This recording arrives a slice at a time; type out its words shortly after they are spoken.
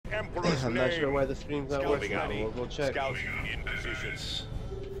Emperor's I'm not sure why the stream's not working. We'll check. Scouts in positions.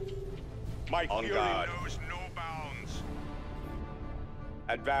 My fury knows no bounds.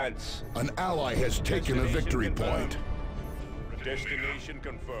 Advance. An ally has taken a victory point. Destination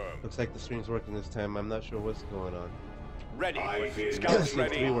confirmed. Looks like the stream's working this time. I'm not sure what's going on. Ready. Scouts Seems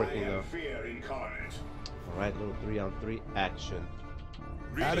ready. to be working though. Fear incarnate. Alright, little 3-on-3 action.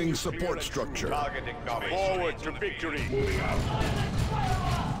 Adding support structure. Targeting forward to victory.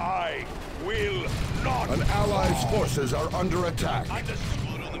 I will not. An ally's forces are under attack.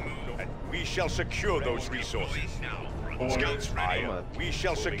 And we shall secure those resources. Scouts ready. We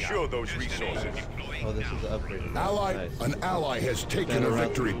shall secure those resources. Oh, this is the upgrade. Nice. An ally has taken a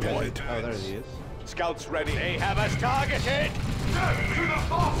victory point. Oh, there he is. Scouts ready. They have us targeted. Death to the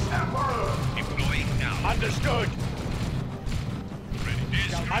false emperor! Deploying now. Understood.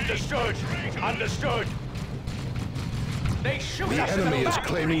 Understood. Understood. They shoot The us in enemy the is back.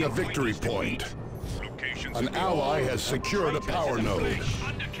 claiming a victory point. An ally has secured a power node.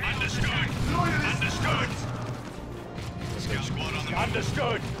 Understood. Understood.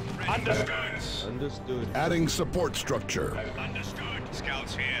 Understood. Understood. Understood. Adding support structure. Understood.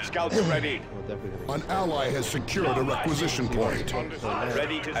 Scouts here. Scouts ready. Oh, definitely. An ally has secured a requisition point.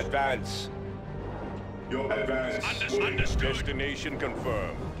 Ready to advance. Your advance. Understood. Destination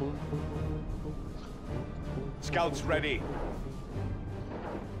confirmed. Scouts ready.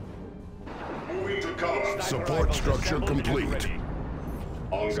 Moving to cover. Support structure complete.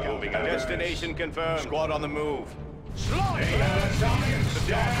 Destination confirmed. Squad on the move. Slaughter!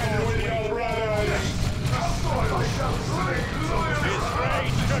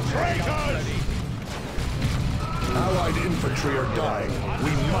 Disgrace to traitors! Allied infantry are dying.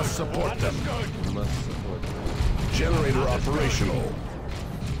 We must support them. Must support them. Generator operational.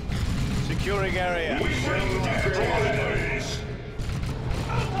 Securing area. Keep going.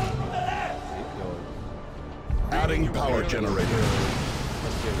 Adding power generator.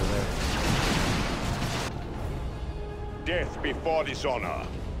 Let's get over there. Death before dishonor.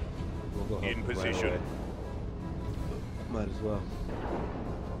 We'll go In help right position. away. Might as well.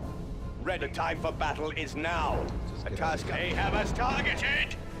 Red, the time for battle is now. Just A get task they have us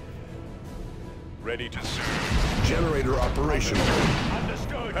targeted. Ready to serve. Generator operational.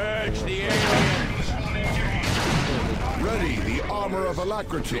 Understood. Purge the aliens. Ready, the armor of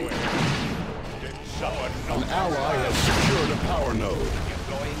alacrity. Someone An ally has secured a power node.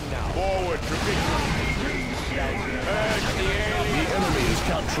 forward to victory. Purge the The aliens. enemy is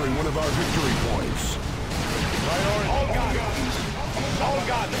capturing one of our victory points. All guns. All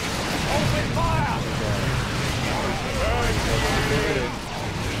guns. Open fire. Purge the aliens.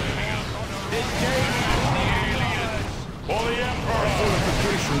 This day is the aliens. For the Emperor.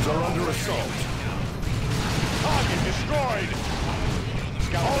 Fortifications are under assault. Target destroyed.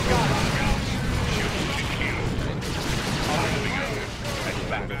 All guns.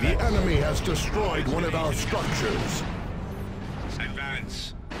 The enemy has destroyed one of our structures.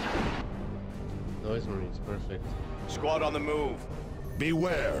 Advance. Noise Marines, perfect. Squad on the move.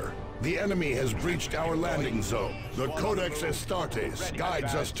 Beware. The enemy has breached our landing zone. The Codex Astartes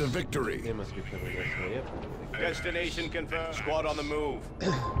guides us to victory. They must be coming this way, yep. Destination confirmed. Squad on the move.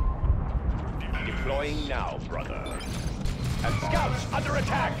 Deploying now, brother. And scouts under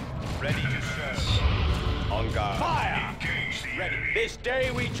attack. Ready to serve. On guard. Fire! Ready. This day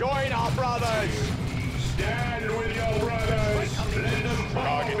we join our brothers. Stand with your brothers. Let them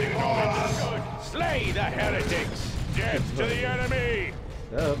target acknowledged. Slay the heretics. Death to the enemy.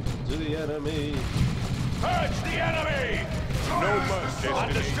 Up to the enemy. Purge the enemy. No mercy.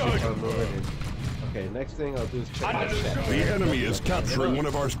 Understood. I'm moving. Okay, next thing I'll do is check my chat. The enemy is capturing one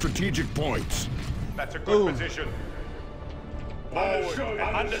of our strategic points. That's a good Boom. position. Forward.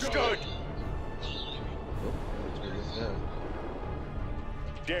 Understood.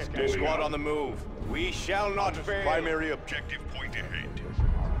 Death squad on the move. We shall not fail. Primary objective point ahead.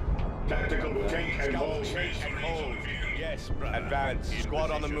 Tactical take and hold. Yes, brother. Advance.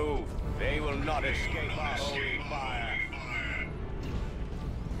 Squad on the move. They will not escape our holy fire.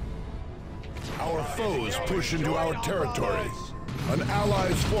 Our foes push into our territory. An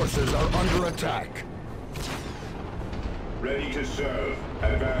ally's forces are under attack. Ready to serve.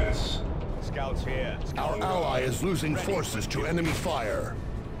 Advance. Scouts here. Our ally is losing forces to enemy fire.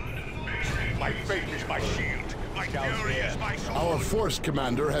 My faith is my shield. My fury is my sword. Our force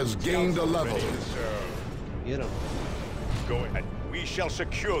commander has gained a level. Get him. Go ahead. We shall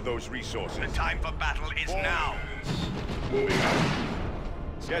secure those resources. The time for battle is now. Moving out.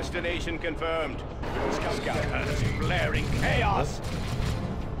 Destination confirmed. Scout blaring chaos.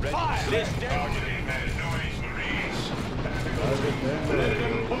 Fire! This day. Targeting Marines. Let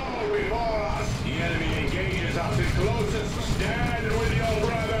them fall.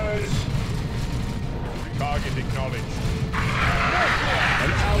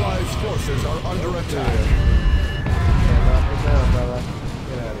 under attack. Knock it down, brother.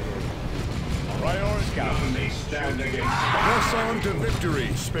 Get out of here. Priority scout. Press on to victory,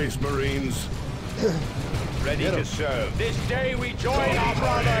 Space Marines. Ready to serve. This day we join our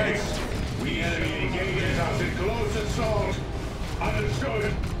brothers. We enemy engages us in close assault.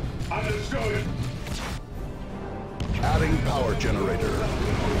 Understood. Understood. Adding power generator.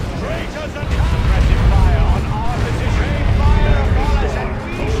 Traitors attack! Aggressive fire on our position! Fire upon us and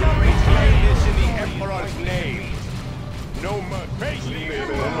we shall reclaim this in the Emperor's name! No mercy!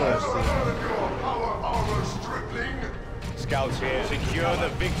 Our armor stripling. Scouts here, secure the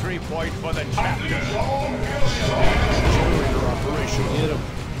victory point for the chapter! Generator operational. Get him.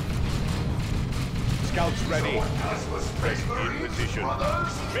 Scouts ready! In position!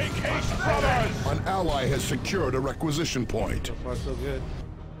 Make haste, brothers! An ally has secured a requisition point. So far, so good.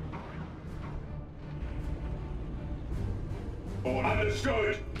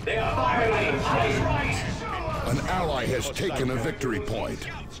 Understood. They are firing. Right. An ally has taken a victory point.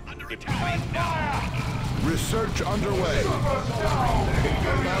 Research underway. A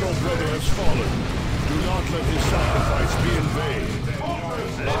battle brother has fallen. Do not let his sacrifice be in vain.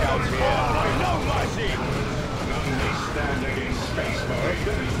 Scouts here! No mercy! None may stand against Space Marine.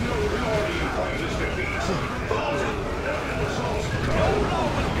 There is no glory in this defeat. No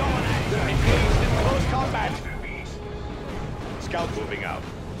Roman going at! Engaged in close combat! Scouts moving out.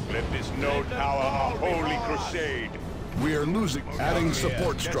 Let this node power our holy crusade. We are losing. Adding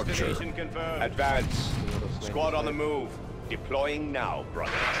support structure. Destination confirmed. Advance. Squad on the move. Deploying now,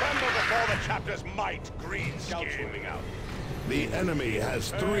 brother. Tremble before the chapter's might, green Scouts moving out. The enemy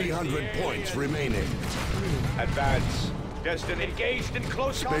has 300 points remaining. Advance. Destined engaged in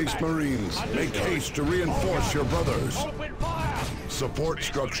close combat. Space Marines, make haste to reinforce your brothers. Open fire! Support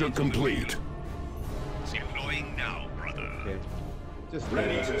structure complete. Deploying now, brother. Okay. Just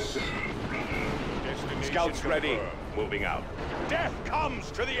Ready to serve. Scouts ready. Moving out. Death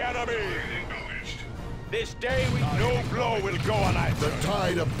comes to the enemy! This day no blow will go unanswered. The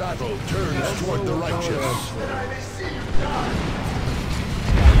tide of battle turns toward the righteous.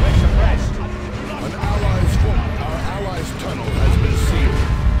 We're suppressed. Our allies' tunnel has been sealed.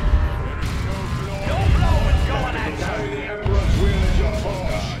 No blow will go unanswered. The Emperor's will is your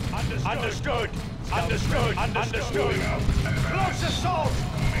force. Understood. Understood. Understood. Close assault.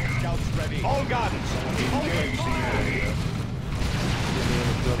 Scouts ready. All guns. Engage the enemy.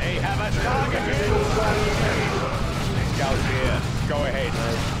 They have a target. Scouts here. Go ahead.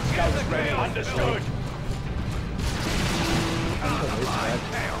 Scouts ready. Understood.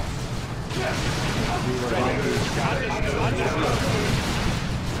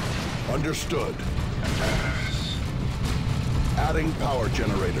 Understood. Adding power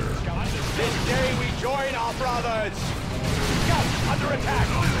generator. This day we join our brothers. Scouts under attack.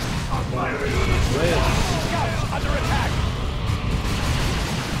 Scouts under attack.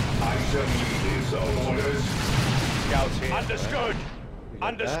 I shall need his orders. Scouts here. Understood.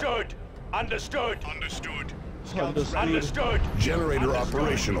 Understood. Understood. Understood. Scouts understood. Generator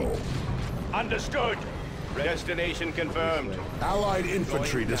operational. Understood. Destination confirmed. Allied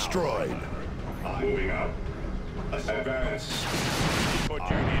infantry destroyed. Moving out. Advance. For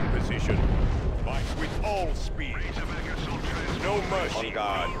duty in position. Fight with all speed. No mercy. On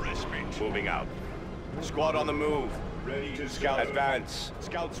guard. Moving out. Squad on the move. Ready to Scout serve. advance.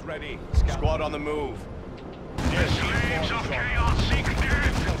 Scouts ready. Squad on the move. The slaves of chaos seek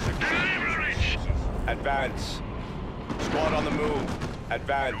death. Deliverance. Advance. Squad on the move.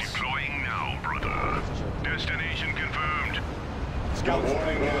 Advance. Deploying now, brother. Destination confirmed. Scouts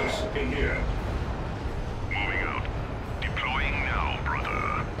Warning us in here. Moving out. Deploying now,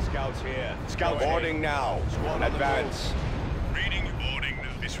 brother. Scouts here. Scouts boarding now. Squad advance. Reading boarding.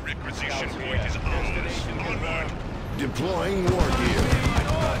 This requisition Scouts point here. is ours. Destination confirmed. Deploying war gear.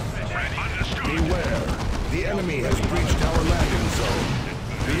 Ready. Understood. Beware. The enemy has breached our landing zone.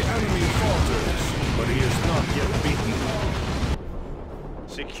 The enemy falters, but he is not yet beaten.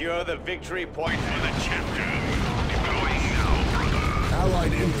 Secure the victory point For the chapter. Deploying now, brother.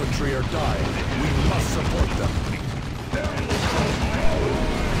 Allied infantry are dying. We must support them.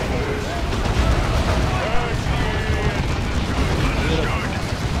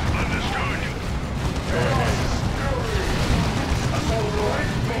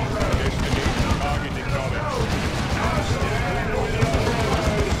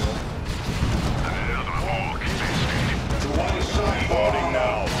 boarding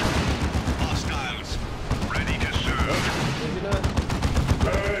now. Hostiles. Ready to serve. Maybe not.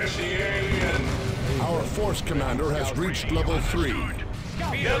 Purge the alien. Our force commander has reached level 3.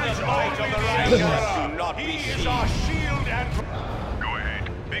 Feel the might of the Rhinos. Do not be seen. Our shield and... Go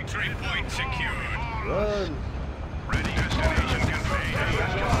ahead. Victory point secured. Run. Ready destination confirmed.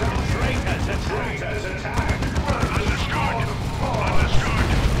 Traitors attack! Understood. Understood.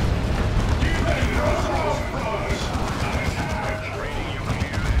 Defend yourself, brothers. Rating you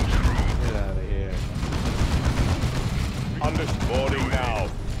clear and true. Get out of here. Boarding now.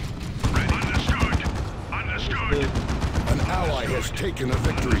 Ready. Understood. Understood. An ally has taken a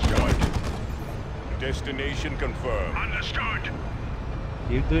victory point. Destination confirmed. Understood.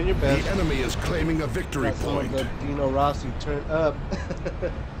 Keep doing your The best. enemy is claiming a victory Got some of point. the Dino Rossi turn up.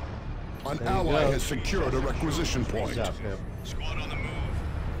 An There you ally go. has secured a requisition point. Good job, Pip. Squad on the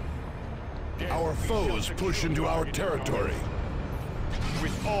move. Our foes push into our territory.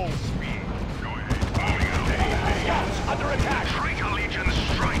 With all speed. Go ahead. Moving out. Scouts under attack. Traitor Legion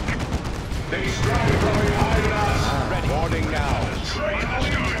strike. They strike from behind us. Ready. Boarding now. Understood.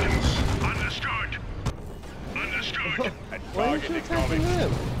 Understood. And Why aren't you target attacking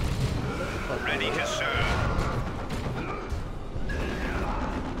acknowledged. him? Ready to serve.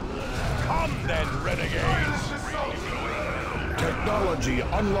 Come then, renegades. Technology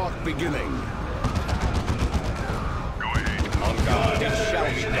unlock beginning. Go ahead. On guard. It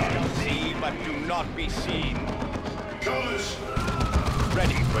shall be done. See, but do not be seen. Colors.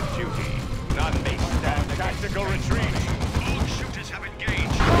 Ready for duty. None may stand. Tactical retreat. All shooters have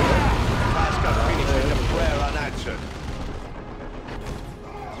engaged. Task of finishing the prayer unanswered.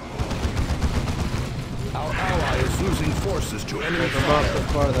 Our ally is losing forces to enemy Come off so fire.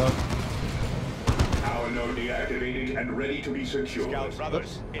 far though. Power node deactivated and ready to be secured. Scouts,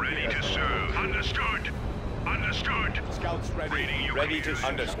 brothers. Ready to serve. Understood. Understood. Scouts ready. Ready to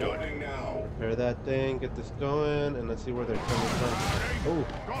understood. Boarding now. Repair that thing, get this going, and let's see where they're coming from.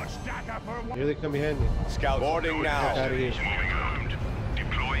 Oh, here they come behind me. Scouts boarding Get now. out of here. Moving out.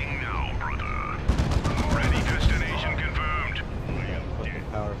 Deploying now, brother. Ready destination confirmed. Fucking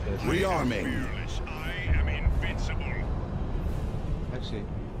power fist. Rearming. Fearless. I am invincible. Actually,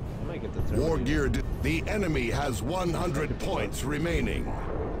 I might get the third. War gear. The enemy has 100 points remaining.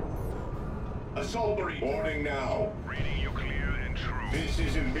 Assault marine. Boarding now. Reading you clear and true. This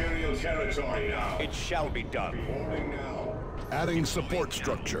is Imperial territory now. It shall be done. Boarding now. Adding support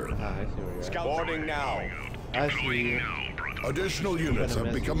structure. Ah, I see where you're at. Scouts boarding now. I see you. Now, brother. Additional units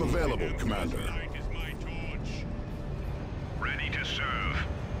have become available, Commander. Light is my torch. Ready to serve.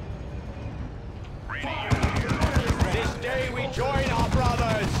 Ready you clear. This day we join our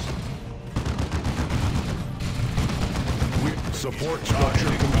brothers. Support structure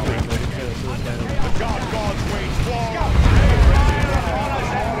complete. The gods wage war. Fire upon us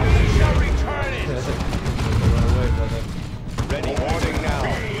and we shall return it. Run away, brother. Ready. Boarding now.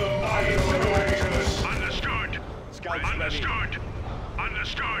 Understood. Scouts ready. Understood.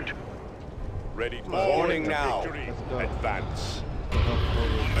 Understood. Ready. Boarding now. Let's go. Advance.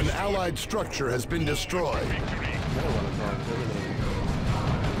 An allied structure has been destroyed. I don't want to go eliminated.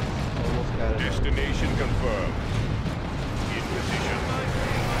 Almost got it. Destination confirmed. In position.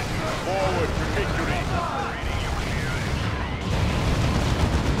 Forward to victory.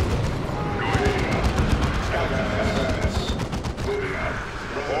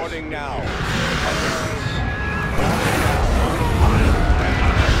 Boarding now.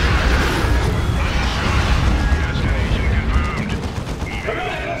 Destination confirmed.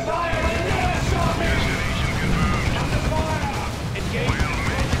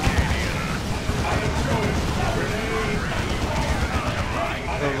 Engage.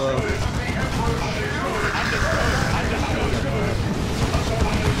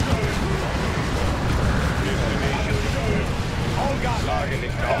 All guns. Target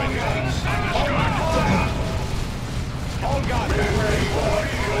acknowledged. All guns.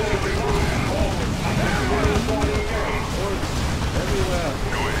 Everywhere.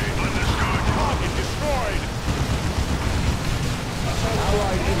 Target destroyed.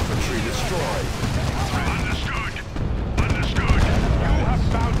 Allied infantry destroyed. Understood. Understood. You have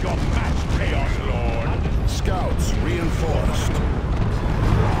found your match, Chaos Lord. Scouts reinforced.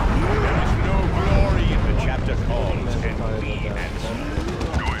 There is no glory in the chapter called and we answer.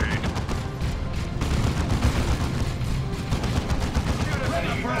 Go ahead.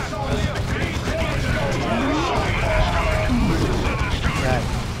 That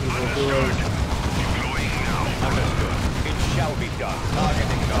evil doers. Understood. It shall be done. Target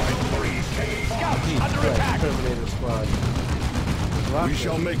acknowledged. Scouts under attack. Terminator squad. We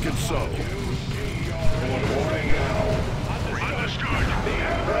shall make it so.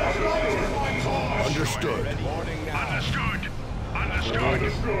 Understood. Boarding now. Understood.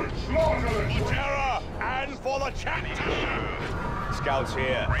 Understood. Terror and for the chapter. Scouts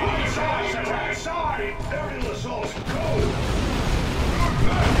here. Side! Aerial assault! Go!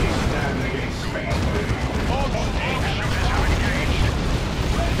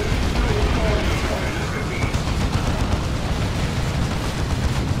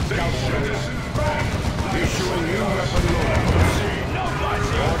 Issuing new weapon loadouts. No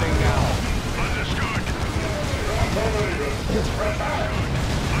mercy! Boarding now. Understood.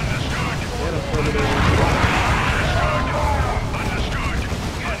 And a permanent. Understood.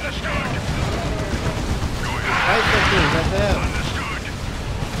 Understood. Right, that's them. Understood.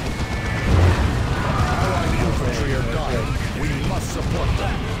 Allied infantry are dying. We must support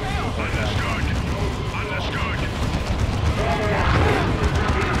them. Understood. Understood.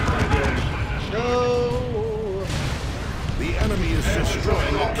 No. The enemy is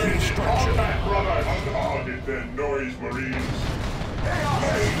destroying a key structure. Combat, brothers! Target their noise, Marines.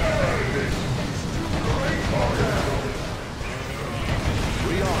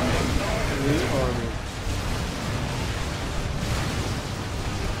 Rearming. Rearming.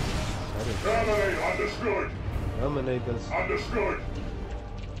 Terminate, understood. Dominate this. Understood.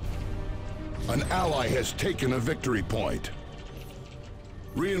 An ally has taken a victory point.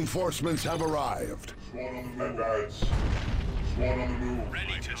 Reinforcements have arrived. Swan on the move. Advance. Swan on the move.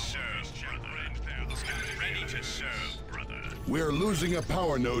 Ready to serve, brother. Ready to serve, brother. We're losing a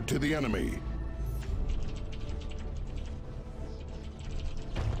power node to the enemy.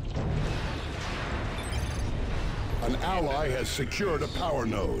 An ally has secured a power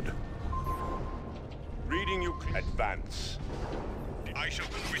node. Reading you. Advance. I shall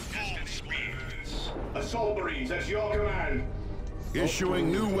go with full speed. Assault Marines, that's your command.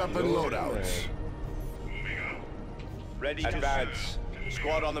 Issuing new weapon loadouts. Moving up. Ready to advance.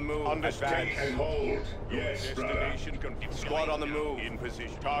 Squad on the move. Take and hold. Yes, brother. Destination confirmed. Squad on the move. In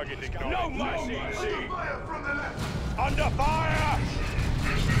position. Target acknowledged. No mercy. Under fire!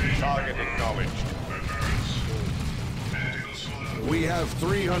 Target acknowledged. We have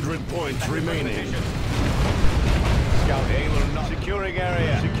 300 points remaining. Scout A will not. Securing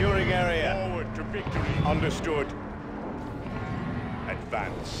area. Securing area. Forward to victory. Understood.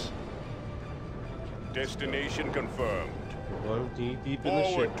 Advance. Destination confirmed. Going deep in the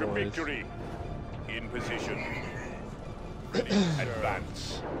Forward ship, to boys. victory. In position. Ready.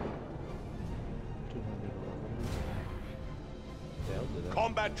 Advance. Down to that.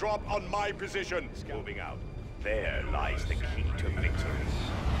 Combat drop on my position. Moving out. There lies the key to victory.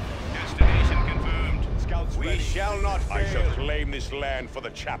 Destination confirmed. Scouts we shall not fail. I shall claim this land for the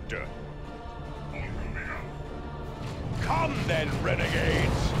chapter. Come then,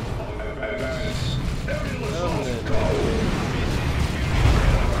 renegades! Advance. Dominate.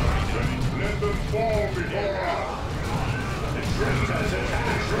 Let them fall before us.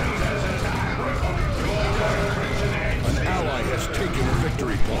 An ally has taken a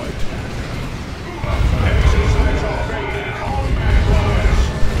victory point. Exercise our faith in combat, brothers.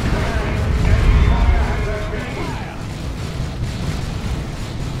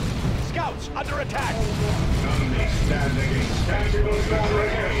 Scouts under attack! None may stand against tactical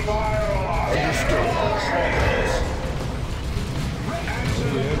strength. Fire alarm.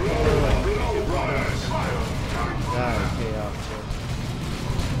 God, chaos.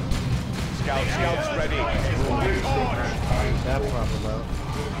 Scouts ready. That problem out.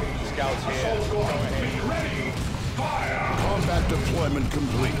 Scouts here. Go ahead. Combat deployment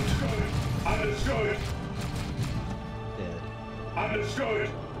complete. Understood. Dead. Understood.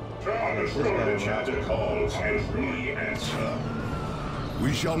 Understood. The chapter calls and we answer.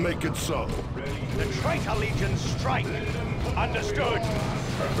 We shall make it so. The traitor legion strike! Understood!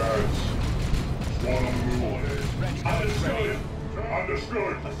 Advance. Swan on the move. Understood.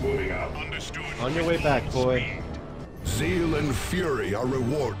 Understood. Moving out. Understood. On your way back, boy. Zeal and fury are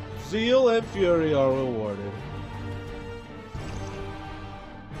rewarded. Zeal and fury are rewarded.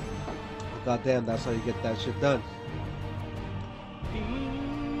 God damn, that's how you get that shit done.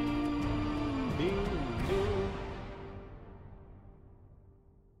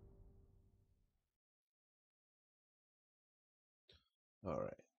 All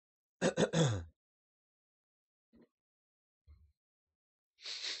right.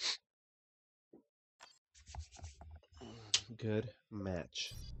 Good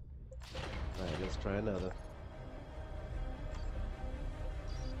match. All right, let's try another.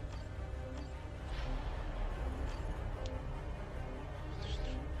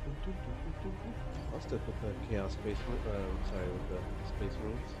 I'll stick with the Chaos Space, sorry, with the Space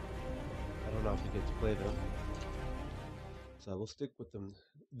Marines. I don't know if you get to play them, so I will stick with them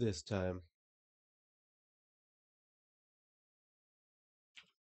this time.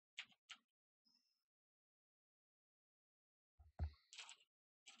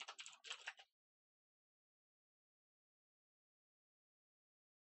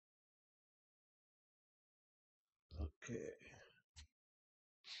 Okay.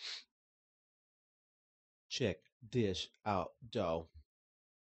 Check dish out, dough.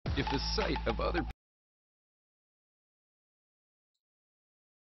 If the sight of other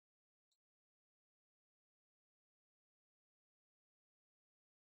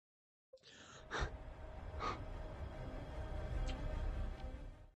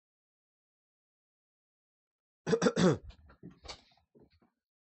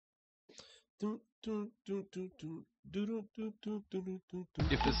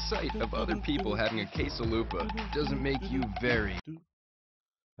if the sight of other people having a quesalupa doesn't make you very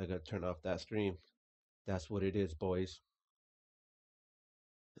I gotta turn off that stream. That's what it is, boys.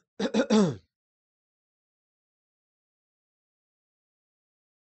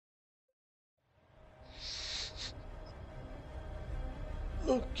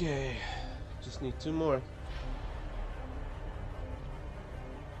 Okay, just need 2 more.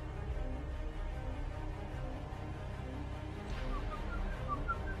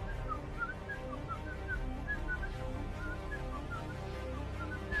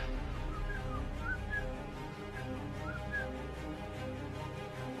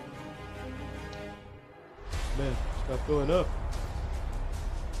 Man, stop going up.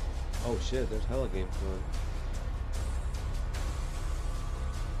 Oh shit, there's hella games going.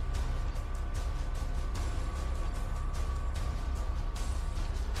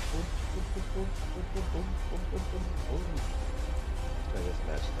 Try this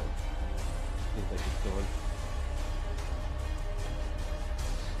match then. Seems like it's going.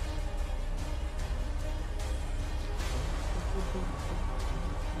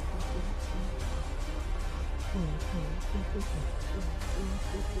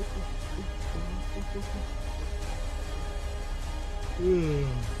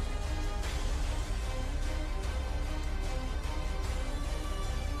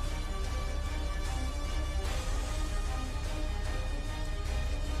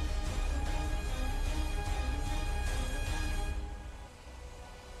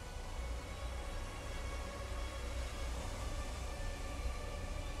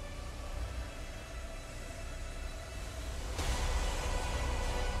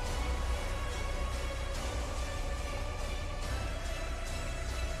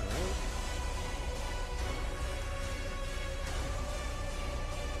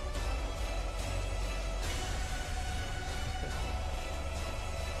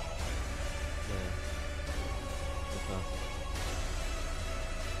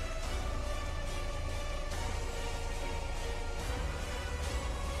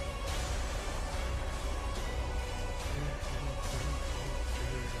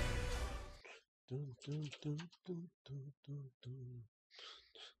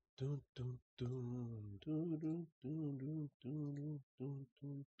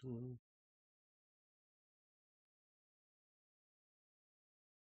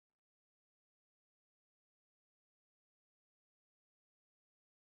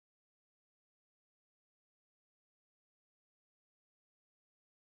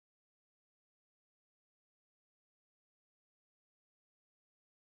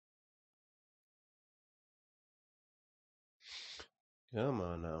 Come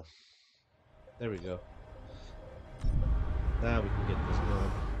on now. There we go. Now we can get this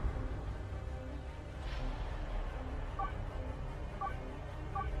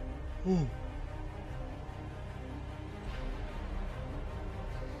going.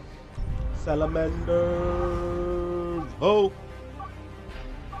 Salamanders! Oh!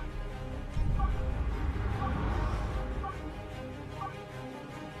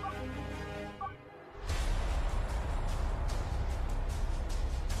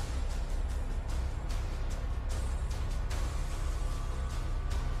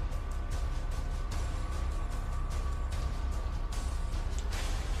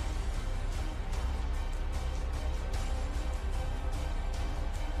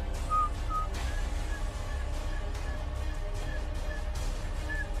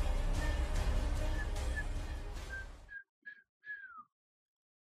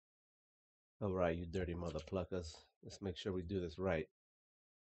 Alright, you dirty mother pluckers. Let's make sure we do this right.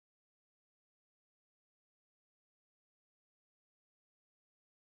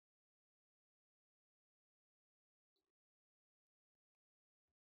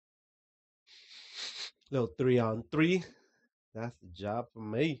 Little 3-on-3. That's the job for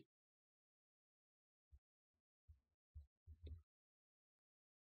me.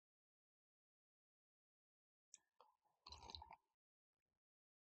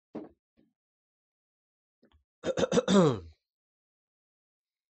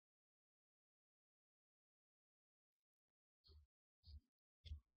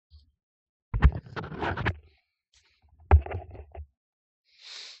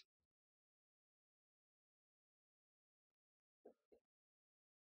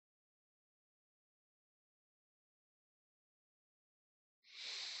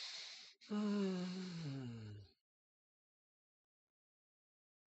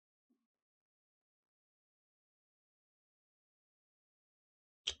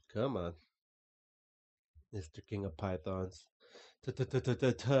 Come on. Mr. King of Pythons.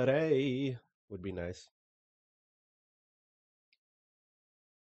 Today would be nice.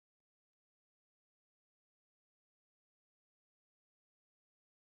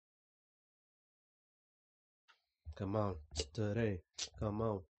 Come on, today. Come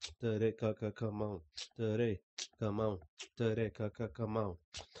on, today. Come on, today. Come on, today. Come on.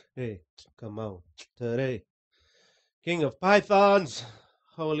 Hey, come on, today. King of Pythons.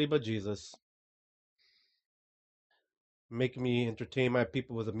 Holy but Jesus. Make me entertain my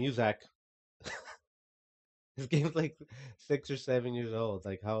people with a music. This game's like 6 or 7 years old.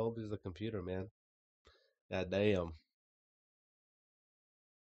 Like, how old is the computer, man? God damn.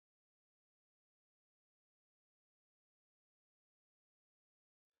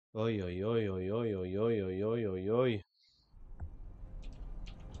 Oi, oi, oi, oi, oi, oi, oi, oi, oi, oi, oi.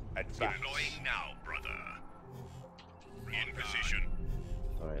 Deploying now, brother. In position.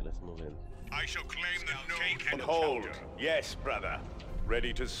 Alright, let's move in. I shall claim the node. On hold. Yes, brother.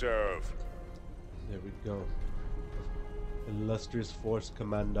 Ready to serve. There we go. Illustrious Force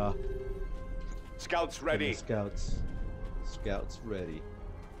Commander. Scouts ready. Scouts. Scouts ready.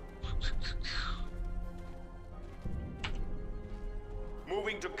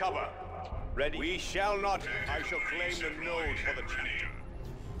 Moving to cover. Ready. We shall not. I shall claim the node for the chapter.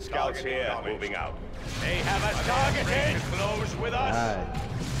 Scouts here, moving out. They have us targeted. Close with us.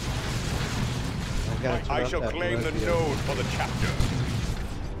 I shall claim the node for the chapter.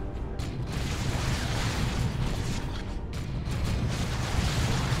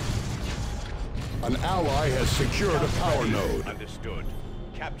 An ally has secured a power node. Understood.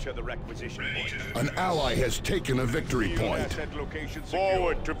 Capture the requisition point. An ally has taken a victory point. Asset location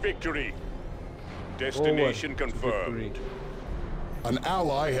forward to victory. Destination confirmed. An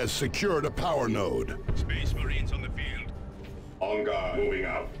ally has secured a power node. Space Marines on the field. On guard, moving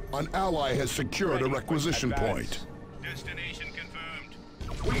out. An ally has secured a requisition point. Destination confirmed.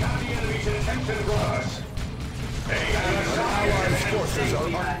 We have the enemy's attention for us.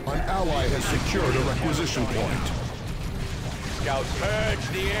 An ally has secured a requisition point. Scouts, purge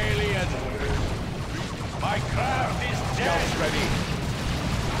the alien. My craft is dead. Scouts ready.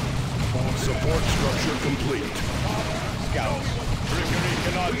 Support structure complete. Scouts, trickery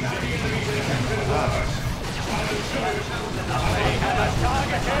cannot see. They have us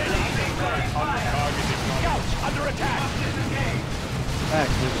targeted. Scouts under attack.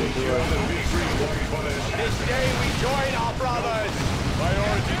 This day we join our brothers.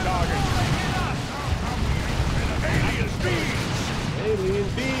 Priority target. Alien beams. Alien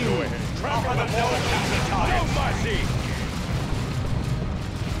beam. Go ahead. Trap on the node. No mercy.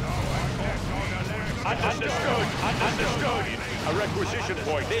 Understood. Understood. A requisition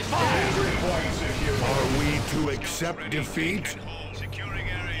point. This Are we to accept defeat? Securing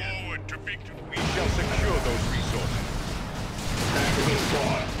area. Forward to victory. we shall secure those resources.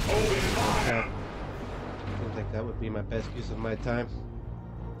 Okay. Seems like that would be my best use of my time.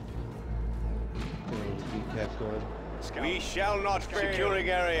 Recap going. We shall not fail. Securing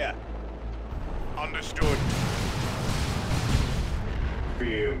area. Understood.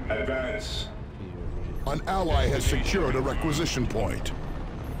 Field, advance. An ally has secured a requisition point.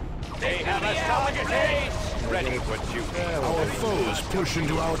 They have us targeted. Ready for duty. Our foes push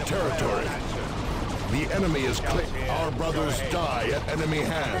into our territory. The enemy is clear. Our brothers die at enemy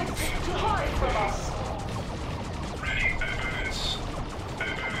hands. Ready, advance.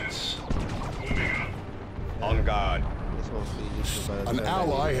 Advance. Moving up. On guard. This won't be useful by the An time I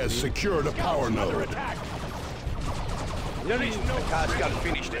ally need has to secured a power node. Attack. There is no task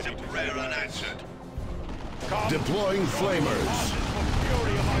unfinished. Rare unanswered. Deploying flamers.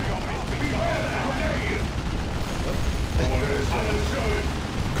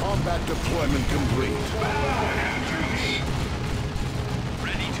 Combat deployment complete.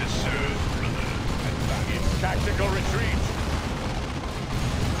 Ready to serve, brother. Tactical retreat.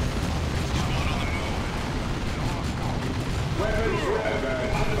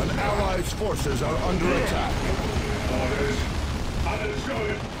 An ally's forces are under attack. Orders.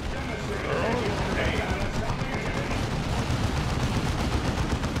 Understood.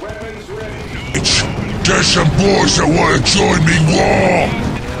 Weapons ready. There's some boys that want to join me war.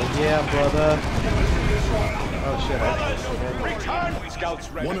 Hell yeah, brother. Oh shit, I Return. Scouts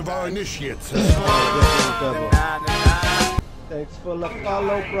ready. One of our initiates has Thanks for the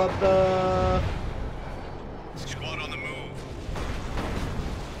follow, brother. Squad on the move.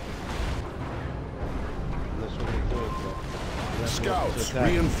 That's what we're doing, bro. scouts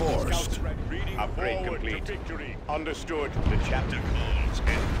reinforced. Upgrade complete. Victory. Understood. The chapter calls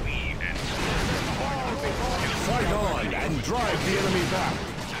and we enter. Fight on and drive the enemy back.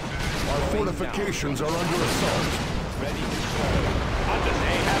 Our fortifications are under assault. Ready to serve.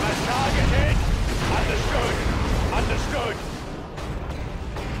 They have us targeted. Understood. Understood.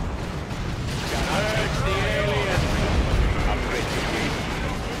 Urge the alien. Upgrade the gate.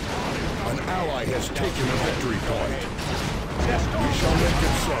 An ally has taken a victory point. Yes, We shall make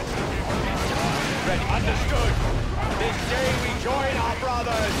it so. ready. Understood. This day we join our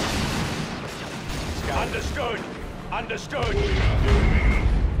brothers. Understood. Understood.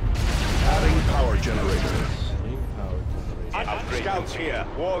 Adding power generator. Scouts here.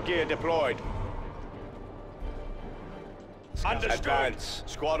 War gear deployed. Understood. Advance.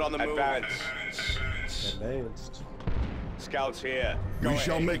 Squad on the move. Advance. Advanced. Scouts here. We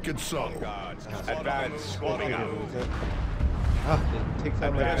shall make it so. Advance. Squad on the move. Ah, it takes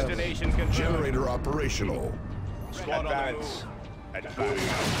out my guns. Destination confirmed. Generator operational. Squad advance. Advance.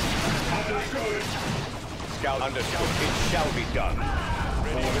 Understood. Scout understood. It shall be done.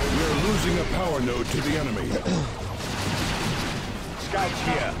 We're losing a power node to the enemy. Scouts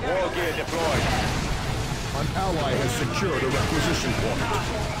here. War gear deployed. An ally has secured a requisition point.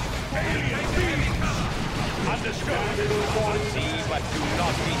 Understood. See but do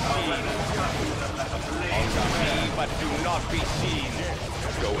not be seen. See but do not be seen.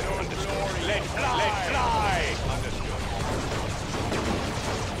 Go in. Understood. Let fly. Let fly. Understood.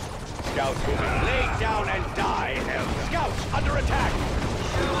 Scouts lay down and die. Scouts under attack.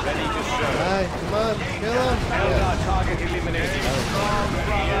 Ready to serve. Alright, come on, kill him. Our target eliminated.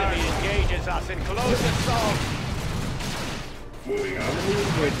 The enemy engages us in close assault. Moving up.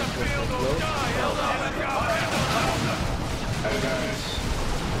 Advance.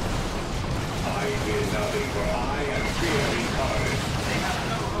 I fear nothing, for I am fearing carnage.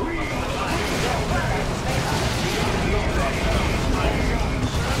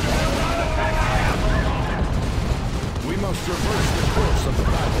 We must reverse the course of the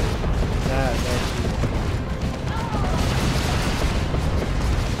battle.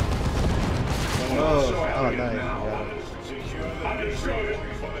 Oh, nice.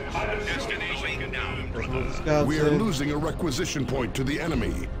 Destination down. Let's move the scouts We are in. losing a requisition point to the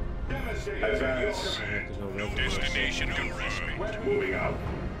enemy. Advance. Destination confirmed. Moving up.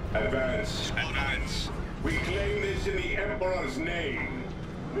 Advance. Advance. We claim this in the Emperor's name.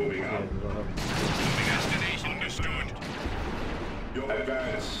 Moving up. Destination understood.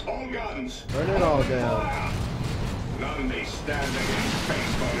 Advance. All guns. Burn it all down. None may stand against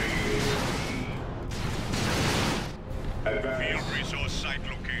Space Marines. Advance. Field resource site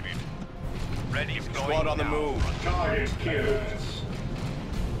located. Ready. Squad on the move. Target killed.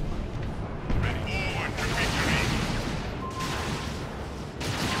 Forward to victory.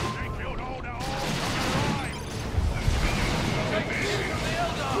 Mayfield order all online.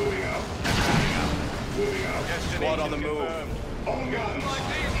 Moving up. Moving up. Squad on the move. All guns.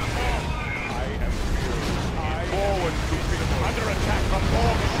 Forward to victory. Under attack from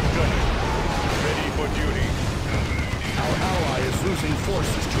all shooters. Ready for duty. Our ally is losing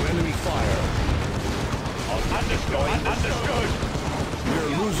forces to enemy fire. Understood. Understood. We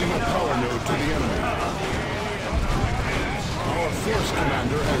are losing a power node to the enemy. Our force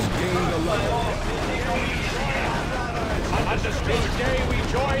commander has gained a level. Understood. This day we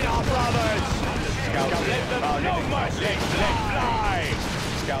join our brothers. Scout, let them know much. Let fly.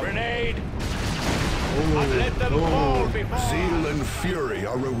 Scout. Grenade. Let them fall before. Zeal and fury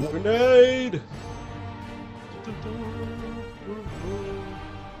are rewarded. Grenade!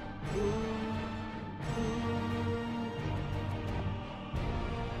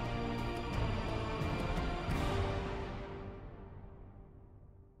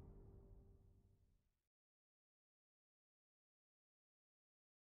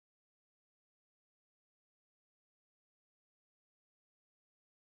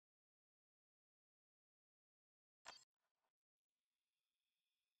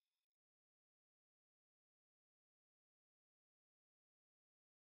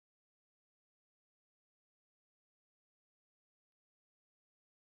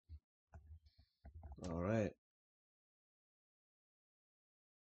 All right.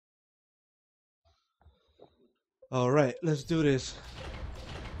 All right, let's do this.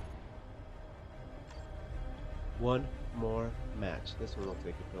 One more match. This one will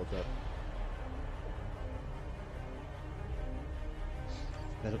take it build up.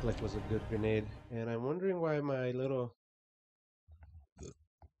 That looked like it was a good grenade. And I'm wondering why my little...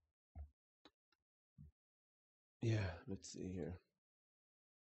 Yeah, let's see here.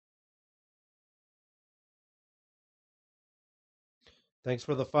 Thanks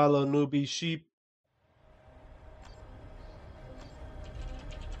for the follow, newbie sheep.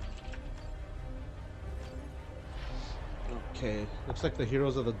 Okay, looks like the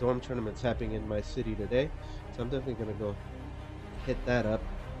Heroes of the Dorm tournament's happening in my city today, so I'm definitely gonna go hit that up.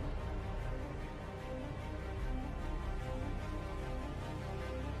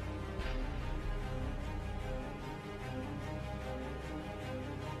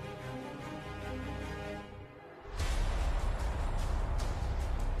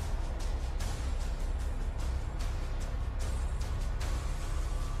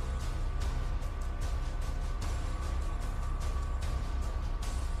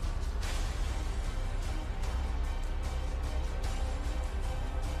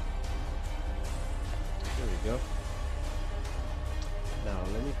 Go. Now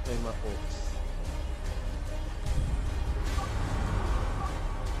let me play my ults.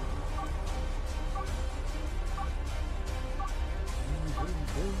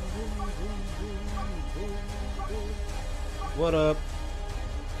 What up?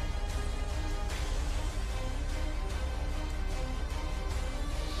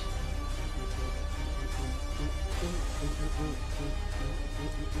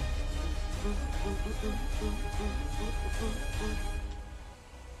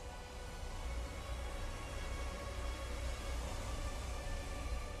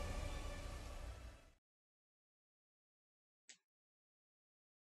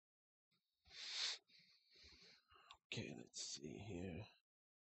 Okay, let's see here.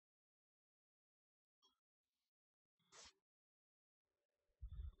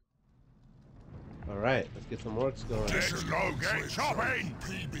 All right, let's get some orcs going. Let's go get chopping!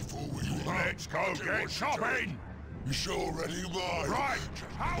 Let's go get chopping! You sure ready, boy? Right!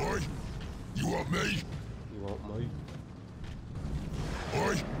 Boy, you want me? You want me?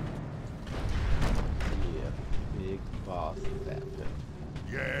 Boy? Yeah, big boss Batman.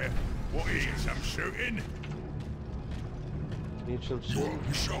 Yeah, what is it, some shooting? Need some You shit. want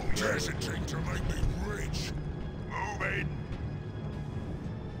me soldiers and drink to make me rich? Moving!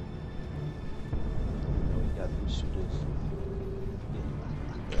 We got them shooters.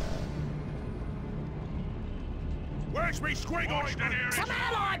 Where's me squig oyster? Some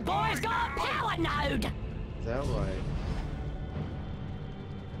allied boys got a power node! Is that right?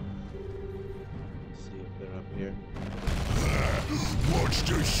 Let's see if they're up here. Watch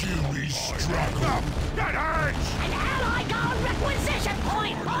the Hueys struggle! That hurts! An ally got a requisition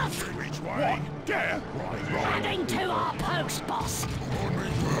point, boss! Which way? There! Right. Heading to our post, boss! On me,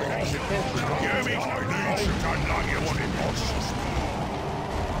 boss! Hueys, I need you done like you wanted, boss!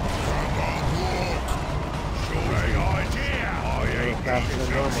 Come on, walk! Surely idea! I ain't Faster than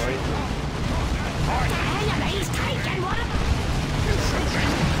normal, ain't it? The enemy's taking one of our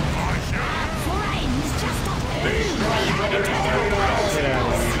friends just off the headed to the world! Get out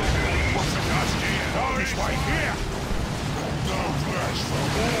of here. This way here! No flash for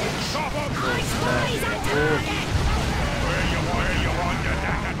walk! Stop up! I spies a target! Where you want your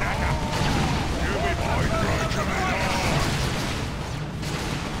dagger? You be my break him in half!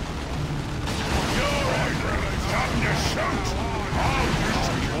 You're right, brothers! Come to shoot! Oh,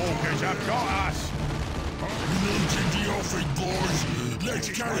 these walkers have got us! Loot in the offing, boys! Let's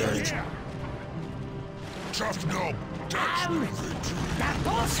get it! Tough knob! That's the victory! The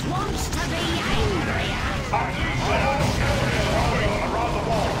boss wants to be angrier! Around the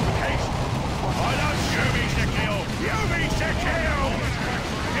wall! Haste! I know Hueys to kill! Hueys to kill!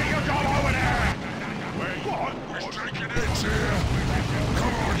 Get your job over there! Wait, what? We're taking hits here!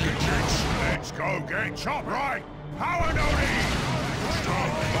 Come on, you kids! Let's go get chopped right! Power nodie! Stop!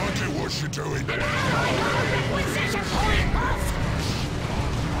 I do what you're doing! An ally got a requisition point, boss!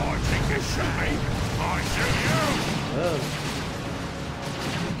 I think you shoot me! I shoot you! Oh.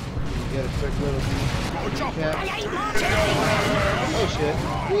 You get a quick little Got a job! I recap. ain't marching anywhere! Oh shit.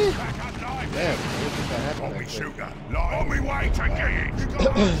 Whew. Back up live! Damn, look at that happen. On me, that quick. shooter! On me way to get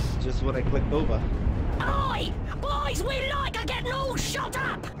it! Just when I clicked over. Oi! Boys, we like are getting all shot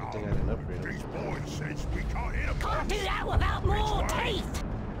up! I think I didn't upgrade These it. boys says we can't hit 'em. Can't do that without more teeth!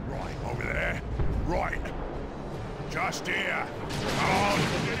 Right, over there. Right. Just here. Come on.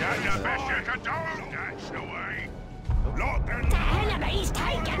 That's the best you can do. That's the way. Lock The and enemy's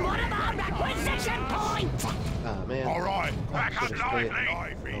taking one of our requisition points! Ah man. all right. Back up Should've stayed. lively.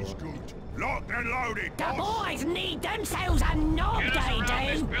 Life is good. Locked and loaded. The boss. boys need themselves a knob, they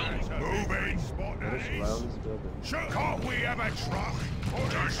do! Moving. Spot Let us that is. around this building. Sure, can't we have a truck?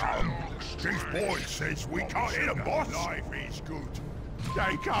 These boys says we can't hit 'em, boss. Life is good.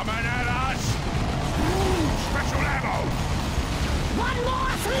 They coming at us. Special ammo. One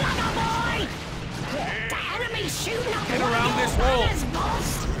more slugger, boy! The enemy's shooting up Get one around of your this wall. brothers, boss!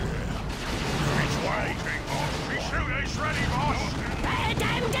 Which way, big boss? We shoot is ready, boss. Better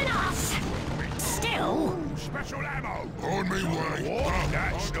damned than us! Still, Special ammo! On me way! What?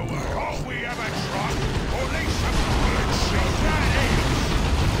 That's the way! Can't we have a truck? Or at least some bullets? That is!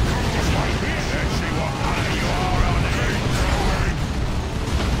 Just wait here, let's see what colour you are on it!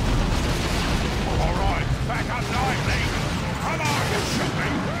 Alright, back up lively! Come on, you shoot me!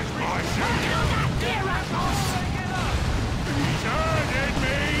 I shoot you! He's hurting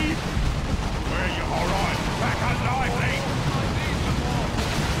me! Where you? Alright, back up lively!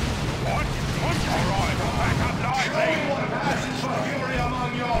 What? Alright, back up lively!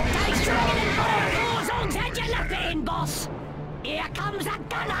 Nice training for the doors on head you look in, boss! Here comes a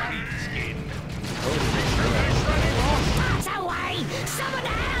gunner! That's away! Some of the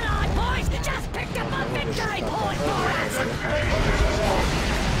Allied boys just picked up a victory point for us!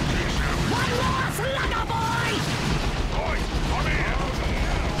 One more slugger, boy! Oi, come here!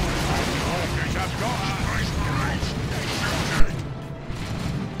 He's got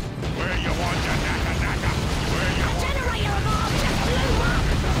where you want your knacker? Where you want Generator alarm just blew up!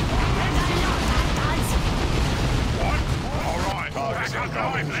 There's a lot that does! what? Alright, back up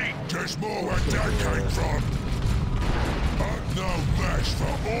lively! There's more where that came from! But no match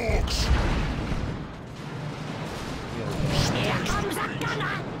for orcs! Here comes a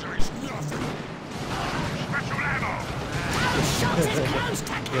gunner! There's nothing! Special ammo! Those shots is close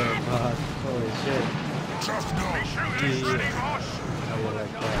to Yeah, camp! holy shit. Tough knock! Yeah. Ready, boss? How you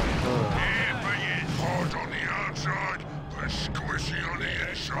like that? Here for you! Hard on the outside, but squishy on the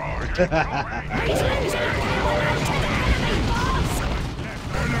inside! He's losing a power to the enemy, boss!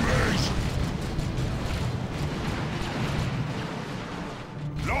 Enemies!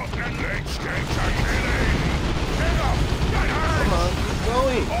 Lock and let's get to killing! Get up! Get hurt! Come on, keep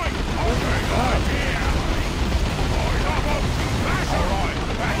going. Oi! Okay, right here! Oi, lock up! That's alright!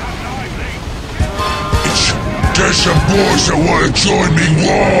 Back up lively! There's some boys that want to join me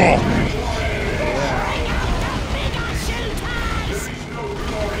war! Bring out the bigger shooters!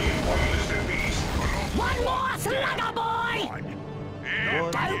 One more slugger, boy!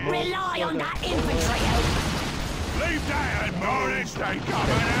 Don't rely on that infantry help! Leave that and Morris, they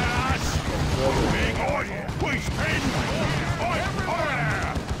coming at us! Big oi! We spin! Oi, over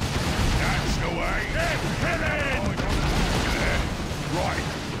there! That's the way! Kill him! Right!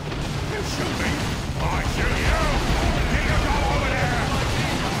 You shoot me! I shoot you! Here you go over there!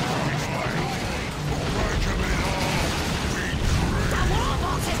 This way! Break him in half! We The war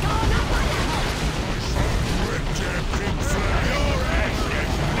boss has gone up a level! rip their big flag! Your ass, you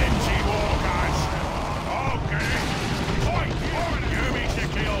flimsy walkers! Okay! Oi! You mean to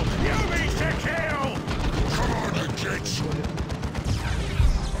kill! You mean to kill! Come on, you kids!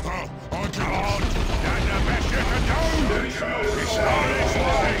 Oh, on to on! That's the best you can do! It's not this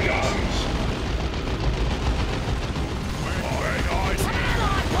way! Some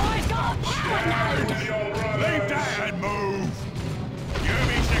Allied boys got a power node! Leave that and move! You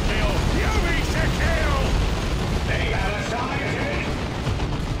mean to kill! You mean to kill! They got us targeted.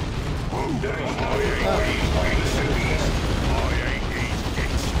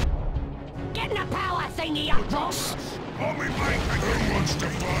 Getting a power thingy up, boss! On me blank! Who wants to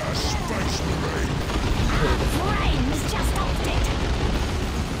fly a space marine? Friends just off it!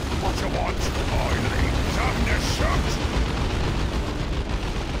 What you want? Finally, something to shoot!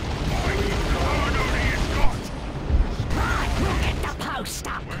 Right, we'll get the post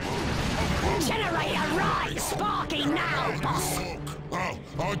up! Generator right! Sparky now, boss! Oh,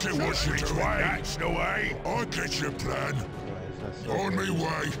 I'll get what you're doing. That's the way. I'll get your plan. On me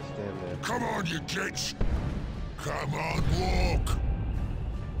way. Come on, you kids. Come on, walk.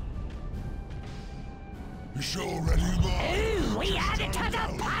 You sure ready, Mark? Ooh, we added to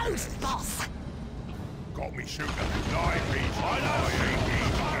the post, boss! Got me shooting live beats. I ain't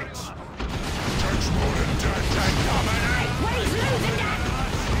these kids. Takes more than that. Take coming out. He's losing that!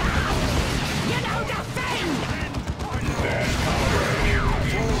 Now! You know, defend!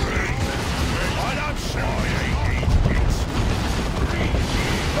 I don't say I ain't these kids.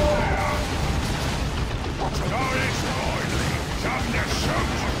 What's the noise? Something to shoot.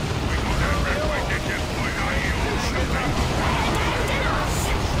 We got everything to get point on you. Shooting. Abandon us!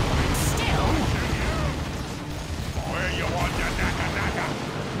 Still, Where you want your knacker?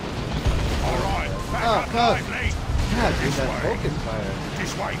 Alright, back Oh, up God. lively. God, dude, This that way. focus fire.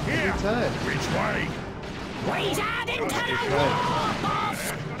 This way here. time. Which way? we's adding to the war, boss!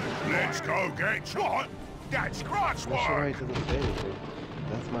 Let's go get shot. That's Grot's I'm sure I work. didn't say anything.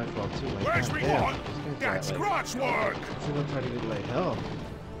 That's my fault too. Like, Where's we goddamn, want? this guy's That's got, like, Grot's work. someone tried to get like hell.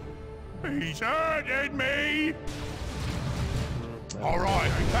 He's hurting me. All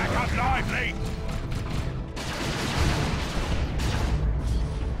right, back up lively.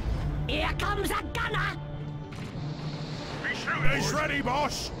 Here comes a gunner! Shooters ready,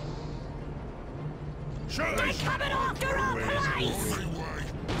 boss! They're Shooters! coming after our place!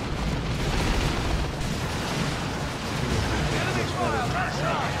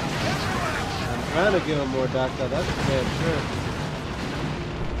 I'm trying to give him more doctor. That's for damn sure.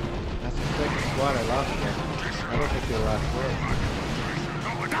 That's the second squad I lost there. I don't think they lost one.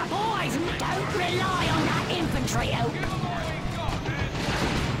 The boys don't rely on that infantry out.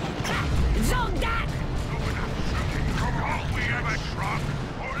 Zog that! Come on, we have a truck!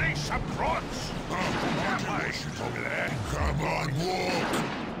 Or at least some prods! Come on, walk!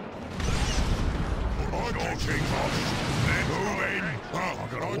 I'm catching, boss! They're moving! Walk!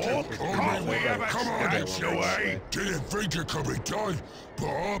 Can't we have a come on, that's the way! Didn't think it could be done, but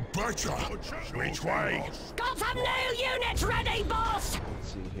I'm better! Which way? Got some new units ready, boss!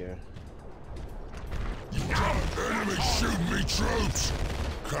 Let's see here. Enemy shooting me troops!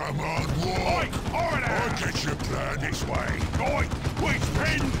 Come on, walk! I'll get your plan this way! Oi! Which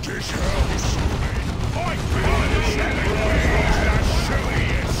pin? This house! Oi! Behind the seven wheels! That's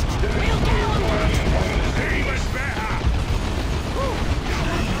silliest! We'll get on it! Even better!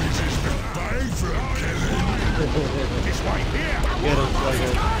 This is the favourite killing! This way, here! Get him, Boss is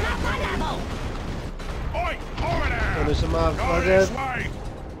Slugger. going up a level! Oi! Over there! Finish him off, Go Slugger. this way!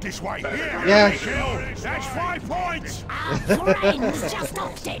 This way, here! Yes. Kill. That's 5 points! Our friends just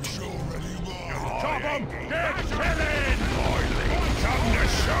upped it! Chop 'em! They're killing! Come to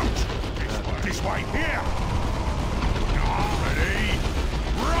shoot! This way, here! Ready?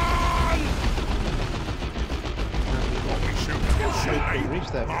 Run! What we shoot? You shoot me! Reach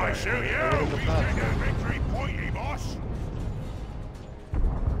that I far. shoot Right in you! the We top. take a victory pointy, boss!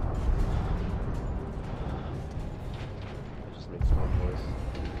 Just make small voice.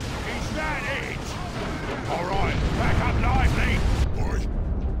 Is that it? Alright, back up lively! Oi!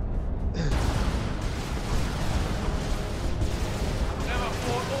 Never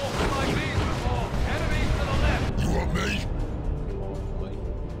fought awful like these before. Enemies to the left. You want me?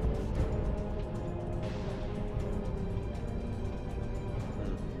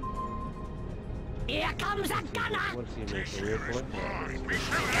 Here comes a gunner! What's he make? A real point?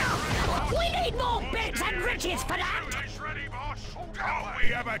 We need more bits and riches for that! Ready, boss? Can't we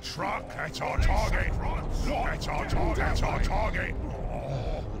have a truck? That's our target. That's our target. That's our target. I'm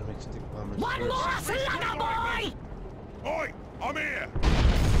gonna make stick bombers One first. more slugger, boy! Oi, I'm here.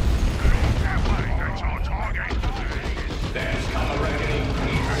 That way. That's our target. There's color reckoning.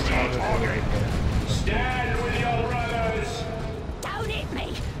 That's our target. Stand with your brothers. Don't hit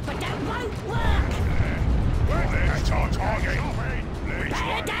me, but that won't work! That's our target.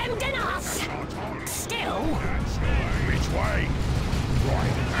 Better damned than us! Still, Which way?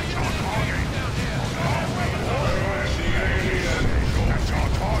 Right, that's our target. That's our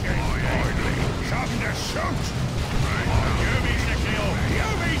target. Something to shoot. You means to kill. You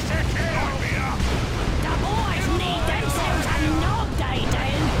means to kill. the boys need themselves a knob, they do!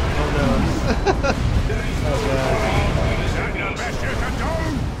 Oh no. Oh god. Is that the best you can do?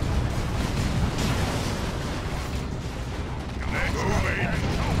 Let's move in.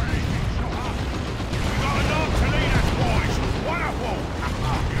 We got enough to lead us, boys. Wonderful.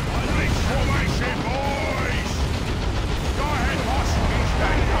 Unleash formation, boys. Go ahead, boss.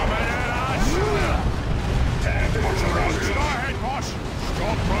 They're coming at us. Watch around. Go ahead, boss.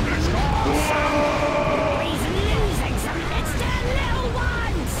 Stop from the start. He's losing some, it's their little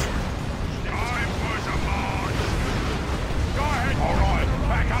ones! Time for some march. Go ahead. All right.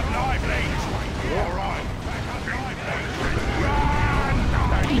 Back up lively. All right. Back up lively. Run.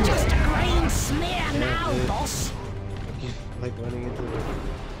 They just a green smear now, boss! Like running into the...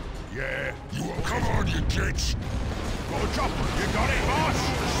 Yeah, you come on, you kids. Go jump. You got it, boss.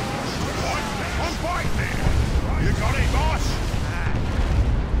 I'm fighting there. You got it, boss.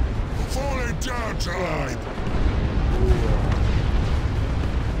 Falling down time.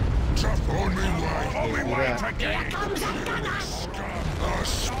 Jump on me way. On me way to Here get it. comes a gunner! I'll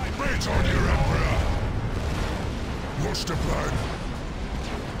spit on your emperor. What's the plan?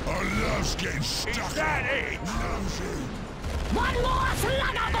 I loves getting stuck. Is that it? Loves you. One more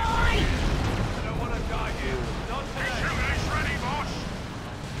slugger, boy! I don't want to die here. Not today. Shooters ready, boss.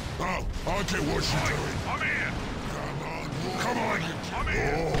 Oh, I'll get what you're doing. I'm here. Come on, you. I'm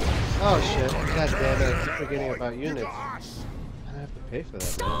here. Oh shit. God damn it. I keep Boy, forgetting about you units. got us. I have to pay for that, man.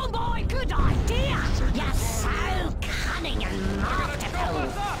 Storm boy, good idea! You're so cunning and masterful!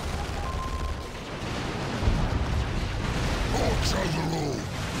 Orcs overall.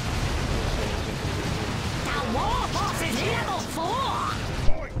 The war boss is level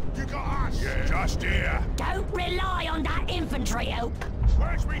 4! Boy, you got us. Yeah, just here. Don't rely on that infantry help!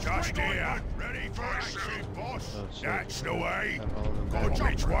 Where's me just here? Ready for action, boss? Oh, shit. That's the way. Got all of them Go back.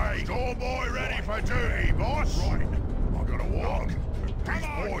 which way? Door boy ready for duty, boss. Right. I gotta walk. These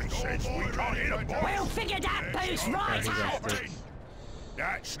boys says we can't hit a boss. We'll figure that boost right out.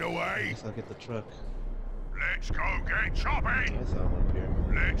 That's the way. Guess I'll get the truck. Let's go get chopping. I saw him up here.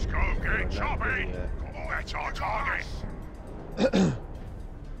 Let's go We're get not getting chopping. it. That's our target.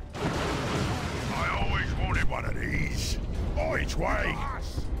 I always wanted one of these. Which way?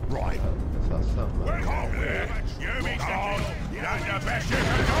 Right. I saw something. Come on, you be on. That's the best you can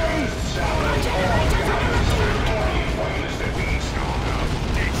do.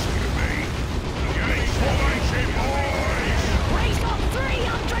 Excuse me. Get formation, boys. We've got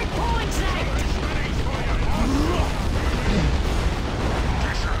 300 points left.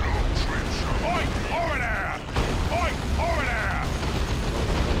 Oi, over there. Oi, over there.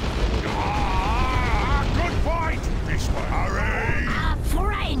 Good fight. This way. Hurry. Our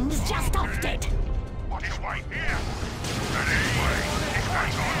friends just offed it. This way here. And this way. This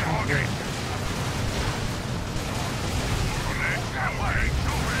way's on target. Left that way.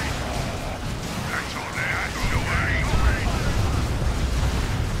 That's on there. That's the way.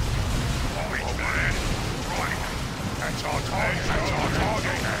 Oh, it's there. Right. That's our target. That's our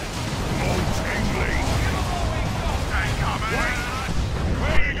target. Oh, tingly. Ain't coming.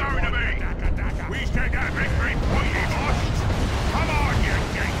 Where are you going to be? We take that victory pointy, boss. Come on, you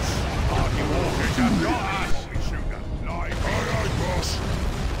geeks. Party walkers have got us. Live. All right, boss.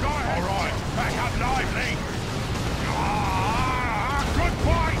 All right, back up lively. Good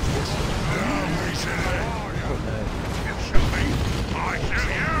fight. Now we should You shoot me. I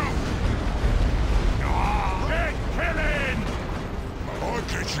shoot you. Get killing. I'll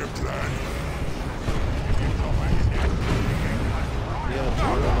get your plan.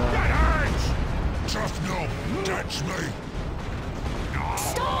 That hurts. Tough no. That's me.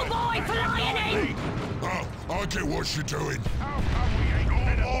 Store boy flying in. Oh, I get what you're doing.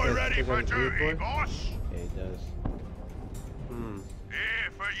 Store boy ready for duty, boss. Yeah, he does.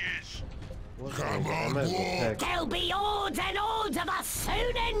 Here for yous. What Come I on, might as well war. tag. There'll be hordes and hordes of us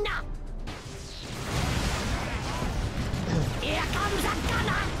soon enough. Here comes a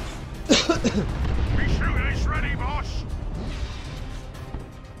gunner. We shoot this ready, boss.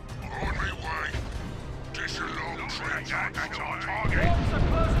 On me way. This a long trip. That's our target.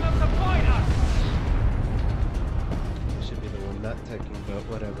 He should be the one not taking, but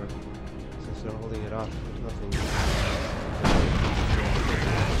whatever. Since they're holding it off, there's nothing.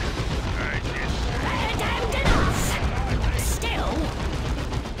 Better damned than us. Still,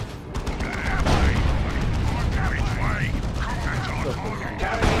 Which way? That's our target.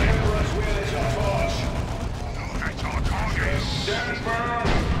 Captain Emperor's will is our force. That's our target. Stand firm.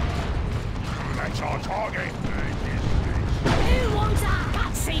 That's our target. who wants a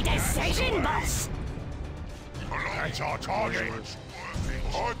gutsy decision, boss? That's our target.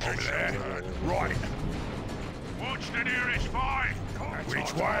 Over there. Right. What's the nearest fight?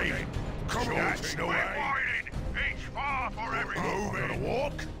 Which way? Come on, that's the way. It's far for everyone. Moving. Gonna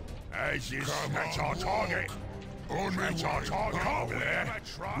walk. As is. That's our target. That's our target. Over there.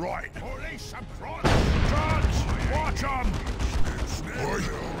 Right. Drugs. Watch 'em.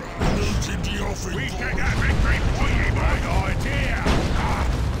 We take that victory point, bad idea.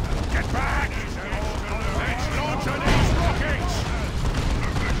 Get back. Let's launch these rockets.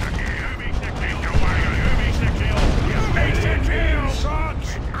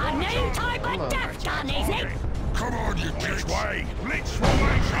 A new type of death gun, is it? Come on, you Which way? Blitz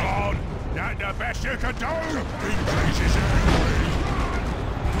formation. On. That the best you can do. Big pieces anyway.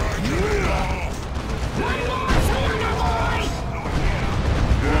 Break it off. One more cylinder, boy!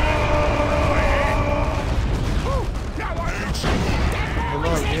 Come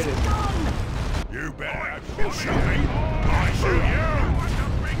on, get it. Gone! You better you shoot me. I shoot you.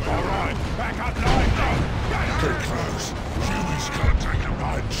 All right, back up line. Get close. Huey's can't take a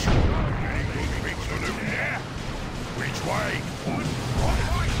punch. Big salute there. Which way?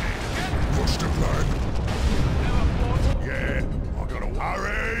 What's the plan? Yeah, I gotta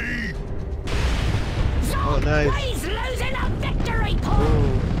hurry. Oh, nice. He's losing a victory point!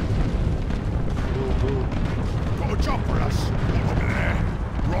 Boom. Boom, boom. Got a job for us. Over there.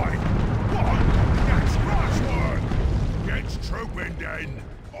 Right. What? That's nice work. Gets trooping then.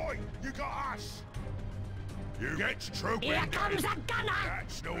 Oi, you got us. You gets trooping. Here comes a gunner!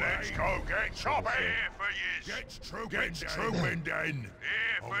 That's the way. Let's go get chopping. Here for yous. Gets trooping then.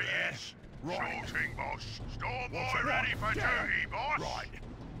 Here for yous. Right. Shooting, boss. Store boy ready for duty, boss. Right.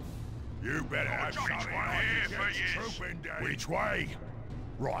 You better have something. Here for yous. Which way?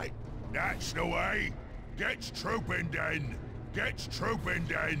 Right. That's the way. Gets trooping then. Get trooping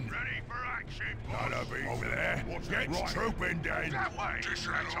then. Ready for action. Gotta be over there. Get trooping then. That way. Just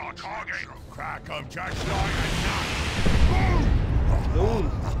that's our target. Crack 'em just like a nut. Boom!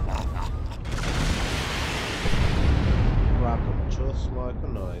 Rock 'em just like a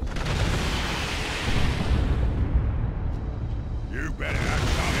knife. You better have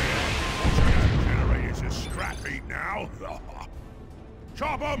some here. Generators are scrap heap now.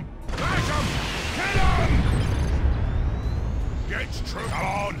 Chop 'em! Smash 'em! Kill 'em! Get troop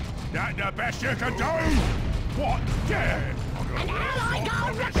on! That the best you can do! What? Yeah! An ally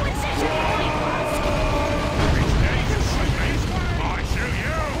got requisition point! It's days of sweeties! I shoot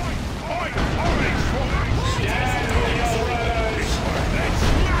you! Fight! Orange! This way! Let's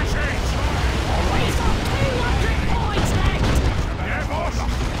smash it! We've got 200 points left! Yeah, boss!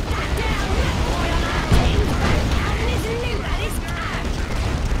 That down red boy on our team ran out and his loot at his camp!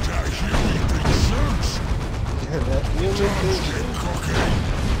 That human big suits! That human thing. Get cooking!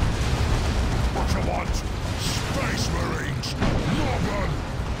 What you want? Space Marines! Mob 'em!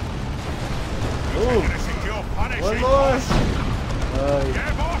 Ooh, Secure punishing, one more. boss! Nice.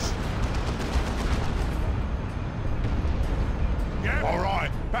 Yeah, boss! Yeah,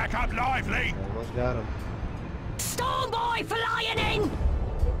 alright. Back up lively! Almost got him. Storm boy flying in! Boy,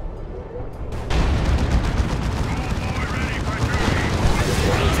 ready for duty!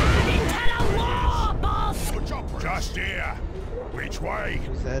 Return into the war, boss! Just here. Which way?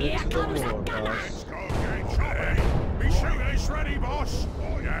 He's headed Here to the comes the war, gunner. boss. Go get chopping! Be shooters ready, boss!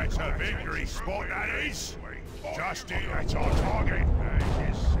 That's a victory spot, that is! Just here. That's our target.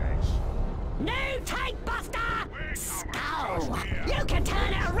 New tank buster! Skull! You can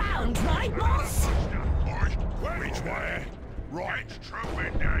turn it around, right, boss? Which way? Right.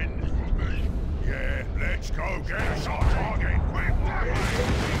 Trooping then. Yeah, let's go get us our target. Quick,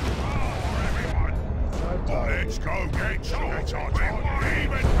 everyone. Let's go get you. That's our target.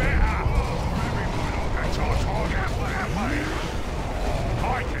 Even better. That's our target.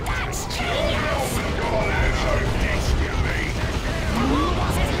 That's genius! This you mean? The war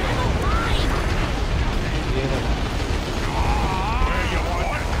boss is level 5! Get him. Where you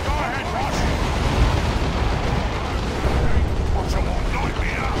want it? Go ahead, boss. What you want,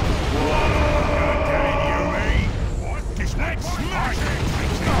 nightmare? Okay, you mean? What? Just let's smash it!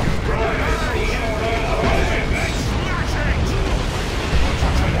 Let's smash it!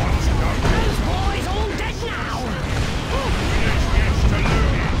 What you want? Those boys all dead now! Let's get to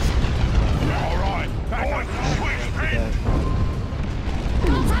looting. All right, back up, switch pin.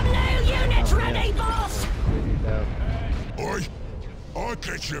 Got some new units ready, boss! Pretty down. I'll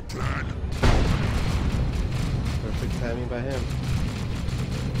get your plan. Perfect timing by him.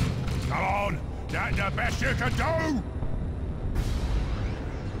 Come on, that's the best you can do.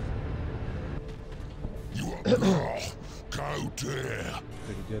 You are go there.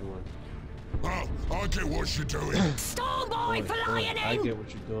 Pretty good one. Oh, I get what you're doing. Storm boy flying I in! get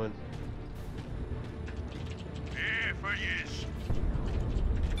what you're doing. Here for yous.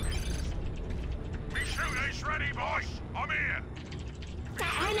 Me shooters ready, boys. I'm here. The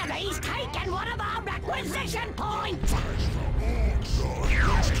enemy's taken one of our requisition points!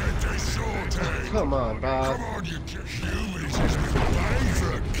 Let's get this sorted. Come on, Bob. Come on, you humans has been paid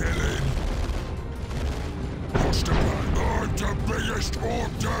for killing. What's the plan? I'm the biggest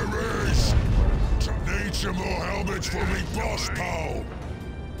orc there is. Need some more helmets for me, boss pal.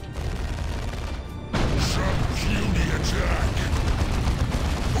 Some puny attack.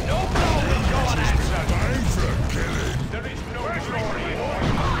 No problem going answer. Paid for killing. There is no glory in war.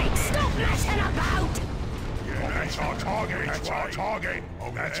 Mike, stop messing about! Yeah, that's our target. That's our target.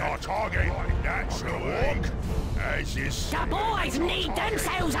 That's our target. That's the walk. As is. The boys need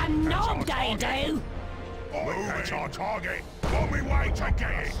themselves a knob, they do! Move, it's our target. On we way to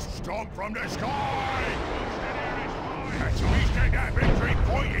get it. Stomp from the sky. That's we get that victory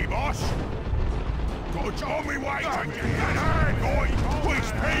pointy, boss. Got on we way to get it. Hey, boy,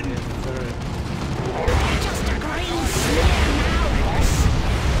 which pin? They're just a green smear now, boss!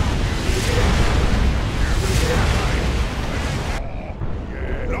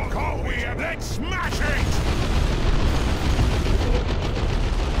 Yeah, look out, we have. Let's smash it.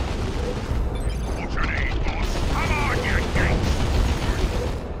 What you need, boss? Come on, you geeks.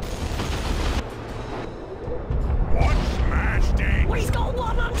 What smashed it? We've got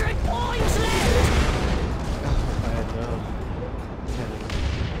 100 points left! I know.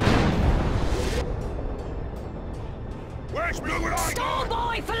 Where's blue light? Storm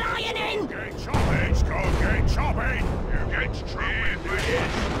boy flying in! Get chopping! Let's go get chopping! You get chopping,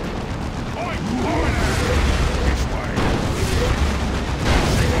 please! Oi, over there! This way!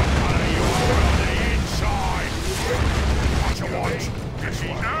 See what colour you are on the inside! What you Is he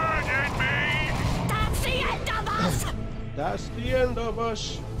urging me? That's the end of us! That's the end of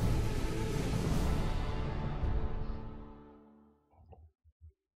us.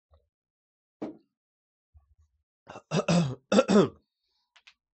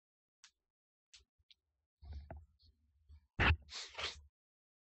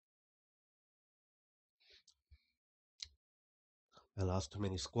 I lost too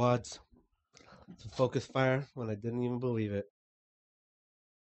many squads to focus fire when I didn't even believe it.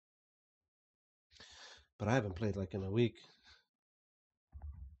 But I haven't played like in a week.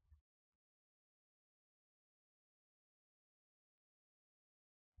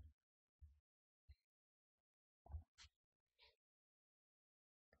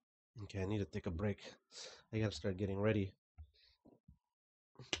 Okay, I need to take a break. I gotta start getting ready.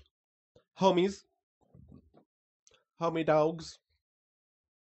 Homies. Homie dogs.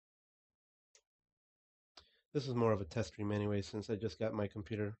 This is more of a test stream anyway, since I just got my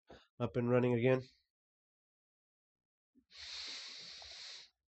computer up and running again.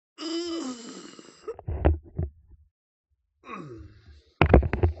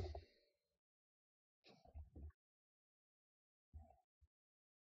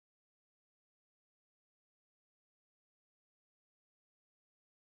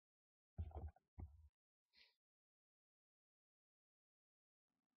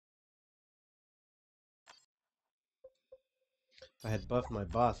 If I had buffed my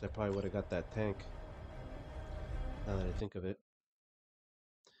boss, I probably would have got that tank. Now that I think of it.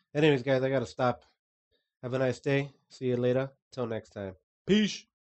 Anyways, guys, I gotta stop. Have a nice day. See you later. Till next time. Peace.